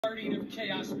Guardian of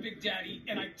Chaos, Big Daddy,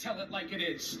 and I tell it like it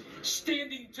is.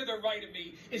 Standing to the right of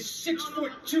me is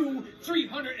 6'2",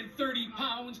 330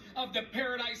 pounds of the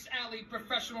Paradise Alley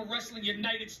Professional Wrestling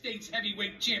United States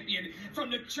Heavyweight Champion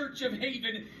from the Church of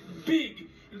Haven, Big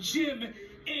Jym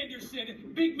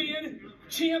Anderson. Big man,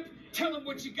 champ, tell him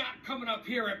what you got coming up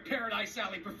here at Paradise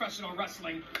Alley Professional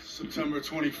Wrestling. September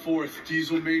 24th,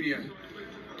 Diesel Mania.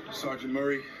 Sergeant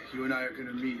Murray, you and I are going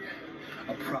to meet.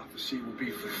 A prophecy will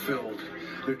be fulfilled.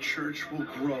 The church will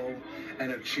grow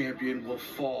and a champion will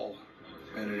fall.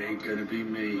 And it ain't gonna be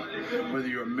me. Whether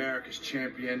you're America's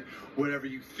champion, whatever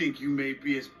you think you may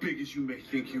be, as big as you may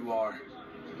think you are,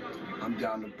 I'm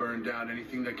down to burn down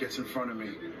anything that gets in front of me.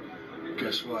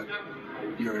 Guess what?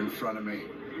 You're in front of me.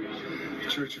 The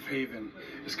Church of Haven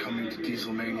is coming to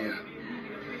Diesel Mania,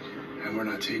 and we're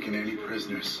not taking any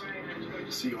prisoners.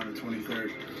 See you on the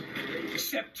 23rd.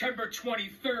 September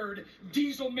 23rd,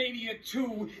 Diesel Mania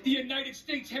 2, the United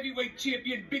States Heavyweight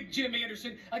Champion Big Jym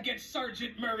Anderson against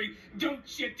Sergeant Murray.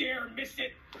 Don't you dare miss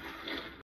it.